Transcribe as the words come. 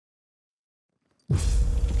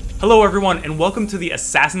Hello everyone, and welcome to the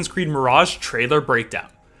Assassin's Creed Mirage trailer breakdown.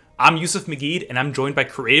 I'm Yusuf Magid, and I'm joined by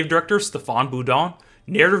creative director Stephane Boudon,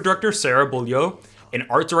 narrative director Sarah Beaulieu, and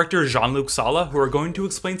art director Jean-Luc Sala, who are going to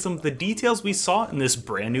explain some of the details we saw in this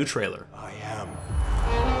brand new trailer. I am.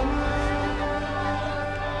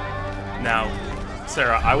 Now,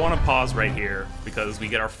 Sarah, I want to pause right here because we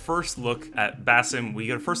get our first look at Basim. We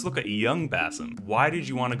get a first look at young Basim. Why did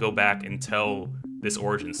you want to go back and tell this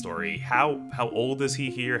origin story? How old is he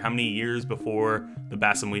here? How many years before the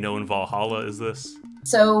Basim we know in Valhalla is this?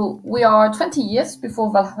 So we are 20 years before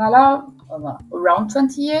Valhalla, around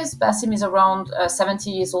 20 years. Basim is around 70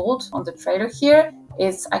 years old on the trailer here.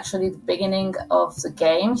 It's actually the beginning of the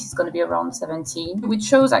game. He's going to be around 17. We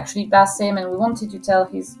chose actually Basim, and we wanted to tell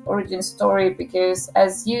his origin story because,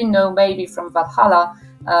 as you know maybe from Valhalla,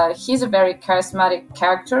 he's a very charismatic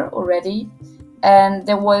character already. And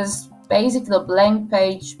there was basically a blank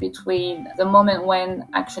page between the moment when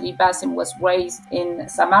actually Basim was raised in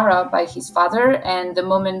Samara by his father and the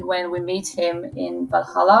moment when we meet him in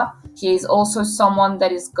Valhalla. He is also someone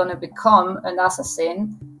that is going to become an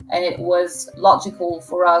assassin, and it was logical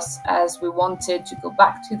for us as we wanted to go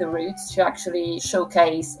back to the roots to actually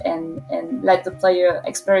showcase and let the player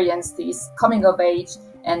experience this coming of age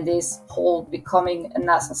and this whole becoming an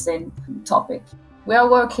assassin topic. We are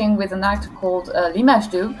working with an actor called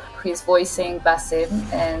L'Image Du, who is voicing Basim,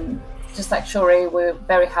 and just like Shore, we're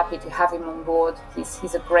very happy to have him on board.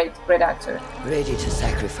 He's a great actor. Ready to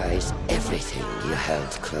sacrifice everything you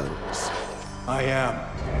held close. I am.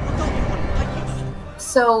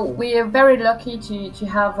 So we are very lucky to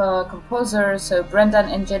have a composer, so Brendan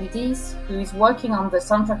Angelidis, who is working on the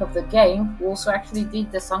soundtrack of the game, who also actually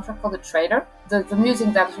did the soundtrack for the trailer. The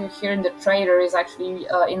music that you hear in the trailer is actually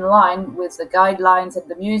in line with the guidelines and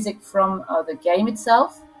the music from the game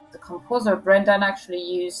itself. The composer Brendan actually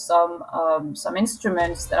used some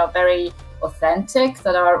instruments that are very authentic,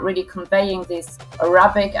 that are really conveying this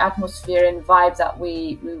Arabic atmosphere and vibe that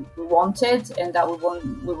we wanted, and that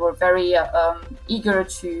we were very eager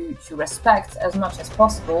to respect as much as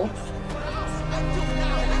possible.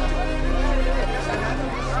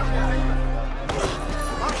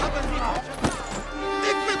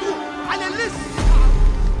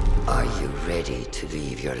 Are you ready to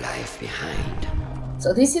leave your life behind?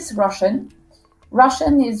 So this is Roshan.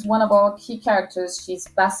 Roshan is one of our key characters. She's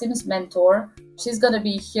Basim's mentor. She's going to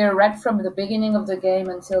be here right from the beginning of the game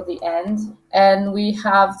until the end. And we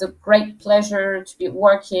have the great pleasure to be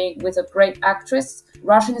working with a great actress.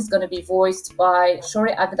 Roshan is going to be voiced by Shore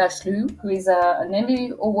Agdashlu, who is an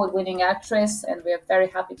Emmy Award-winning actress, and we are very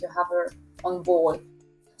happy to have her on board.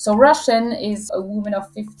 So Roshan is a woman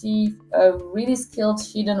of 50, a really skilled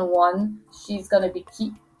hidden one. She's going to be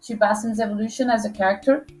key to Basim's evolution as a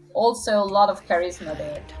character. Also a lot of charisma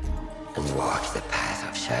there. And walk the path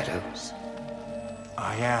of shadows.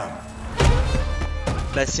 I am.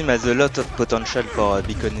 Basim has a lot of potential for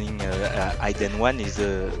becoming Hidden One. He's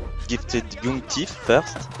a gifted young thief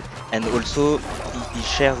first, and also he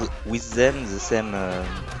shares with them the same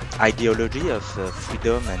ideology of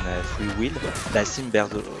freedom and free will. Basim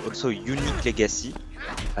bears also a unique legacy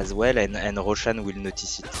as well, and Roshan will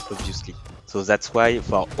notice it, obviously. So that's why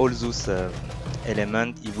for all those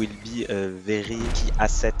elements, he will be a very key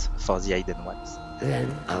asset for the Hidden Ones.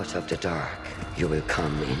 Then out of the dark, you will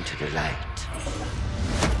come into the light.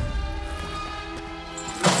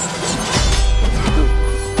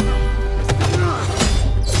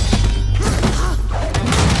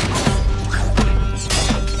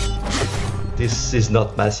 This is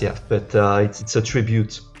not massive, but it's a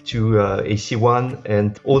tribute to AC1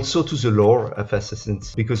 and also to the lore of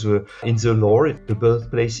Assassins, because in the lore, the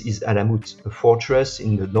birthplace is Alamut, a fortress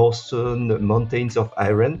in the northern mountains of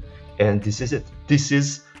Iran, and this is it. This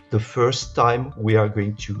is the first time we are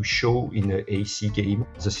going to show in an AC game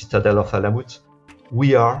the Citadel of Alamut.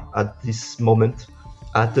 We are at this moment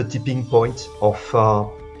at the tipping point of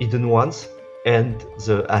Hidden Ones and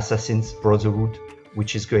the Assassin's Brotherhood,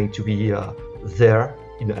 which is going to be there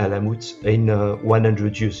in Alamut in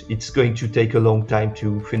 100 years. It's going to take a long time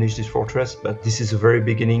to finish this fortress, but this is the very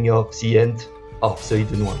beginning of the end of the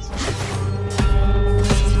Hidden Ones.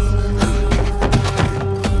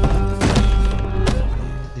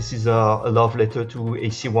 This is a love letter to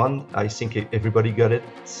AC1. I think everybody got it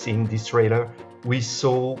seeing this trailer. We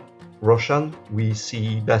saw Roshan, we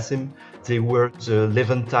see Basim. They wear the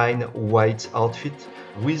Levantine white outfit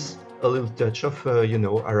with a little touch of,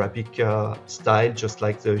 Arabic style, just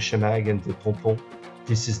like the shemag and the pompon.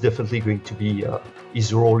 This is definitely going to be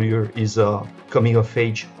his role here, his coming of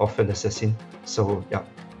age of an assassin. So yeah,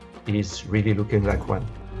 he's really looking like one.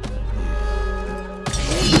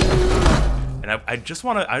 And I just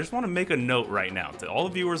want to make a note right now to all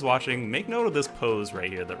the viewers watching. Make note of this pose right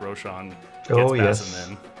here that Roshan gets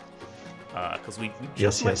Basim in, because we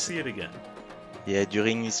just might see it again. Yeah,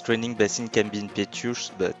 during his training, Basim can be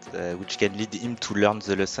impetuous, but which can lead him to learn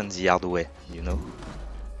the lesson the hard way, you know.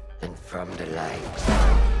 And from the light,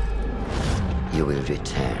 you will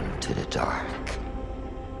return to the dark.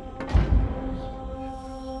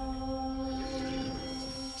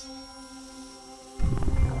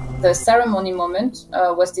 The ceremony moment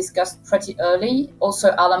was discussed pretty early.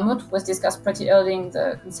 Also, Alamut was discussed pretty early in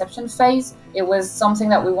the conception phase. It was something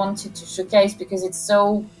that we wanted to showcase because it's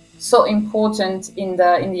so important in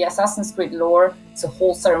the Assassin's Creed lore. It's a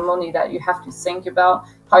whole ceremony that you have to think about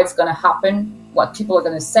how it's going to happen, what people are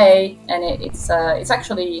going to say, and it's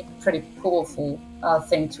actually a pretty powerful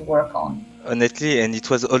thing to work on. Honestly, and it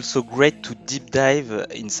was also great to deep dive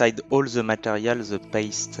inside all the material the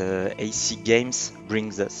past AC games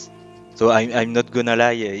brings us. So I'm not gonna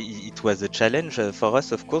lie, it was a challenge for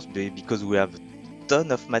us, of course, because we have a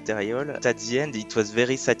ton of material. At the end, it was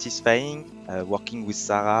very satisfying working with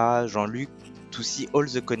Sarah, Jean-Luc, to see all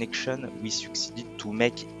the connection we succeeded to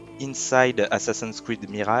make inside Assassin's Creed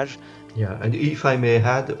Mirage. Yeah, and if I may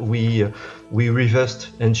add, we reversed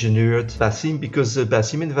engineered Basim because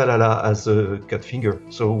Basim in Valhalla has a cut finger,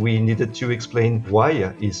 so we needed to explain why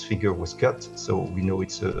his finger was cut. So we know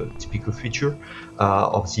it's a typical feature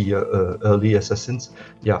of the early assassins.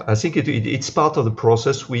 Yeah, I think it's part of the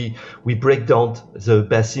process. We break down the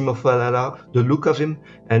Basim of Valhalla, the look of him,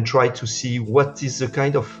 and try to see what is the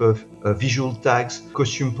kind of visual tags,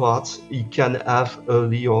 costume parts he can have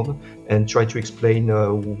early on, and try to explain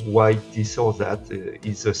why this or that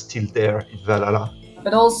is still there in Valhalla.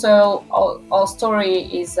 But also, our story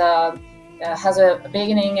is has a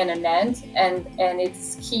beginning and an end, and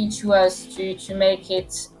it's key to us to make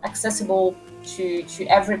it accessible to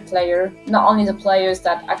every player, not only the players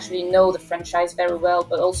that actually know the franchise very well,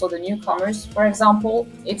 but also the newcomers, for example.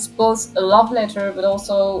 It's both a love letter, but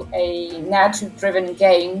also a narrative-driven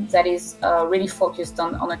game that is really focused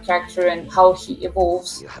on a character and how he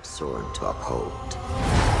evolves. You have sworn to uphold.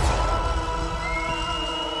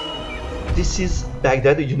 This is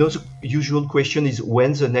Baghdad. You know, the usual question is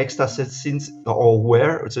when the next Assassin's or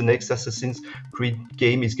where the next Assassin's Creed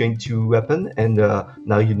game is going to happen. And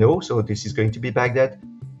now you know, so this is going to be Baghdad.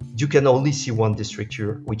 You can only see one district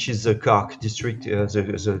here, which is the Kark district,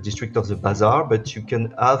 the district of the Bazaar. But you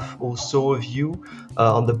can have also a view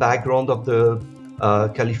on the background of the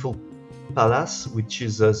Caliphal Palace, which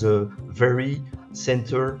is the very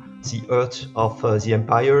center, the heart of the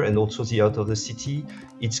empire and also the heart of the city.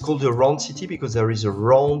 It's called a round city because there is a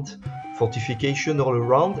round fortification all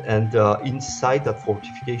around, and inside that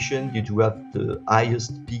fortification you do have the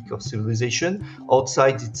highest peak of civilization.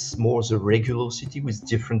 Outside it's more the regular city with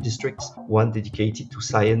different districts, one dedicated to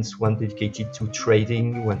science, one dedicated to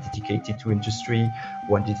trading, one dedicated to industry,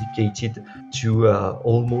 one dedicated to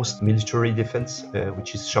almost military defense,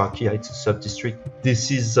 which is Sharkia. It's a sub-district.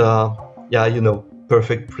 This is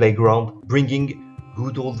perfect playground, bringing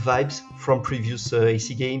good old vibes from previous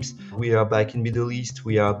AC games. We are back in Middle East.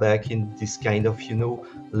 We are back in this kind of,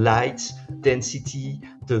 light, density,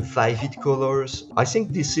 the vivid colors. I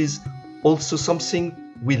think this is also something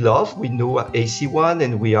we love. We know AC1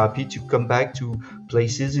 and we are happy to come back to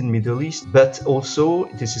places in Middle East. But also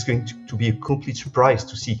this is going to be a complete surprise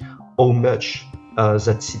to see how much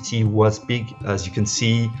that city was big. As you can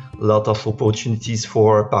see, a lot of opportunities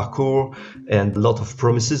for parkour and a lot of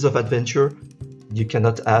promises of adventure. You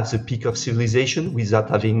cannot have the peak of civilization without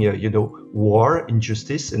having, war,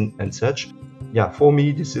 injustice, and such. Yeah, for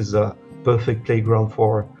me, this is a perfect playground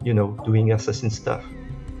for, doing assassin stuff.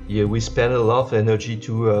 Yeah, we spend a lot of energy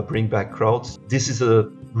to bring back crowds. This is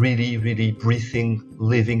a really, really breathing,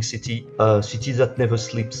 living city, a city that never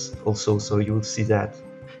sleeps also, so you will see that.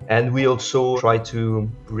 And we also try to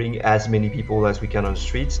bring as many people as we can on the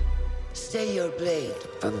streets. Stay your blade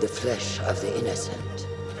from the flesh of the innocent.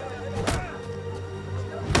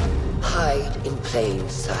 Hide in plain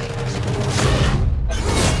sight.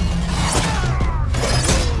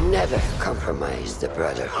 Never compromise the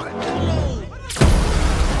Brotherhood.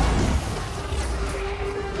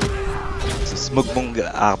 The smoke bomb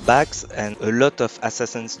are back, and a lot of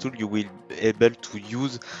assassin's tools you will be able to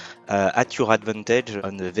use at your advantage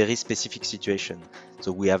on a very specific situation.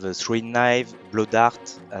 So we have a throwing knife, blow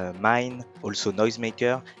dart, mine, also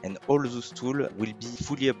noisemaker, and all those tools will be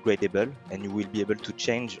fully upgradable, and you will be able to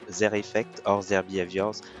change their effect or their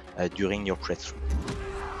behaviors during your playthrough.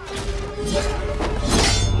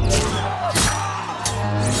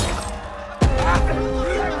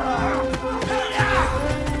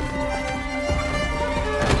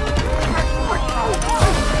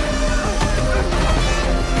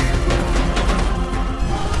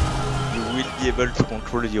 able to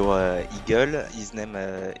control your eagle. His name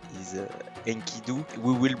is Enkidu.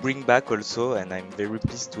 We will bring back also, and I'm very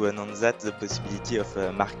pleased to announce that, the possibility of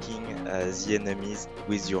marking the enemies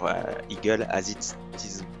with your eagle, as it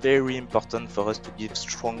is very important for us to give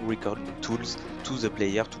strong recording tools to the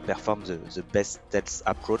player to perform the best stealth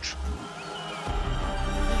approach.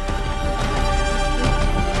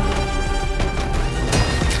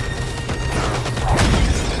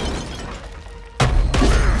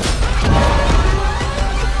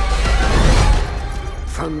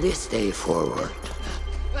 From this day forward,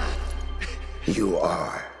 you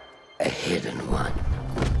are a hidden one.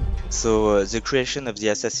 So the creation of the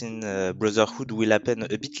Assassin Brotherhood will happen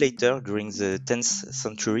a bit later, during the 10th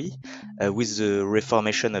century, with the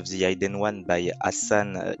reformation of the Hidden One by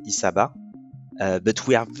Hassan Isaba. But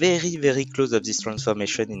we are very, very close of this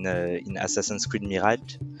transformation in Assassin's Creed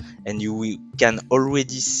Mirage, and you can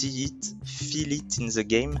already see it, feel it in the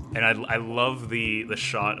game. And I love the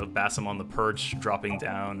shot of Basim on the perch dropping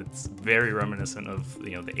down. It's very reminiscent of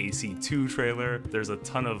the AC2 trailer. There's a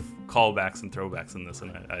ton of callbacks and throwbacks in this,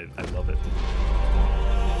 and I love it.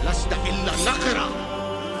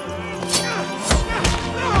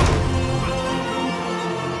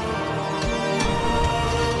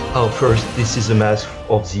 Oh, first, this is a mask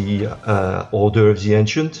of the Order of the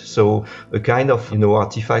Ancient, so a kind of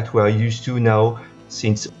artifact we are used to now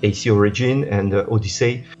since AC Origin and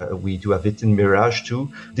Odyssey. We do have it in Mirage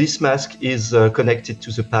too. This mask is connected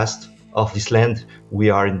to the past of this land. We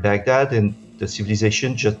are in Baghdad, and the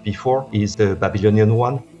civilization just before is the Babylonian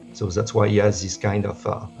one, so that's why he has this kind of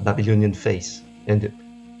Babylonian face. And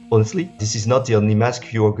honestly, this is not the only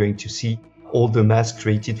mask you are going to see. All the masks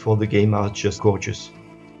created for the game are just gorgeous.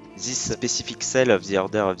 This specific cell of the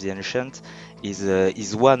Order of the Ancient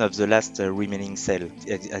is one of the last remaining cells,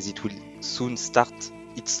 as it will soon start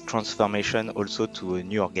its transformation also to a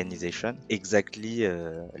new organization, exactly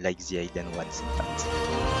like the Hidden Ones, in fact.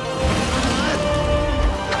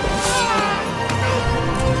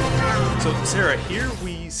 So Sarah, here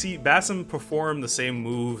we see Basim perform the same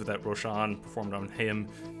move that Roshan performed on him,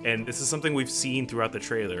 and this is something we've seen throughout the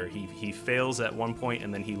trailer. He fails at one point,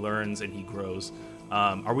 and then he learns and he grows.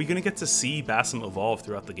 Are we going to get to see Basim evolve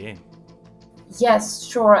throughout the game? Yes,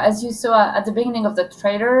 sure. As you saw at the beginning of the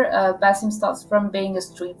trailer, Basim starts from being a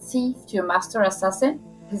street thief to a master assassin.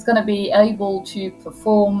 He's going to be able to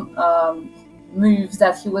perform moves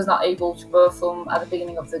that he was not able to perform at the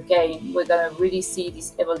beginning of the game. We're going to really see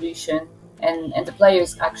this evolution, and the player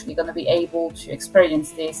is actually going to be able to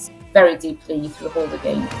experience this very deeply through the whole of the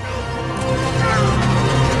game.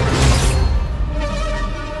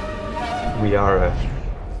 We are a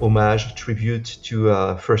homage, tribute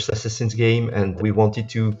to first Assassin's game, and we wanted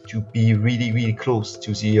to be really, really close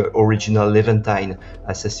to the original Levantine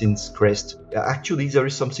Assassin's crest. Actually, there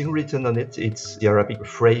is something written on it. It's the Arabic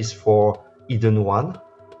phrase for Hidden One.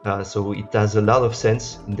 So it has a lot of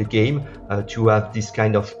sense in the game to have this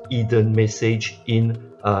kind of hidden message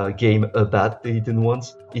in a game about the Hidden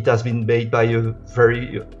Ones. It has been made by a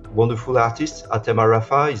very wonderful artist. Atem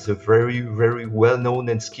Arafa is a very, very well-known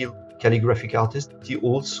and skilled calligraphic artist. He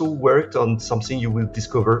also worked on something you will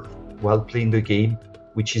discover while playing the game,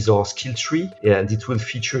 which is our skill tree, and it will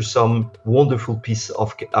feature some wonderful piece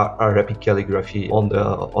of Arabic calligraphy on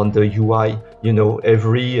the UI.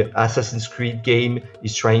 Every Assassin's Creed game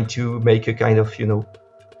is trying to make a kind of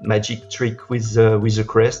magic trick with the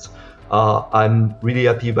crest. I'm really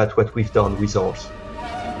happy about what we've done with ours.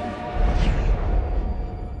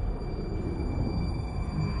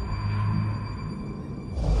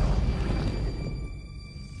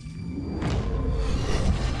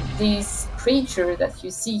 This creature that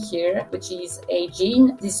you see here, which is a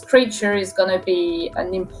gene, this creature is going to be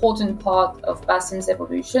an important part of Basim's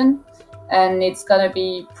evolution, and it's going to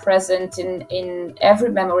be present in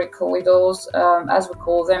every memory corridors, as we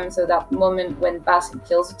call them. So that moment when Basim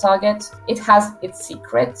kills a target, it has its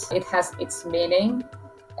secret, it has its meaning,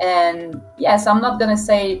 and yes, I'm not going to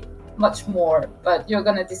say much more, but you're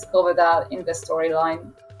going to discover that in the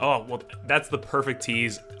storyline. Oh, well, that's the perfect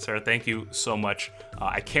tease. Sarah, thank you so much.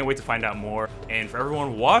 I can't wait to find out more. And for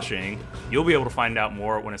everyone watching, you'll be able to find out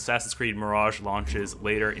more when Assassin's Creed Mirage launches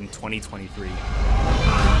later in 2023.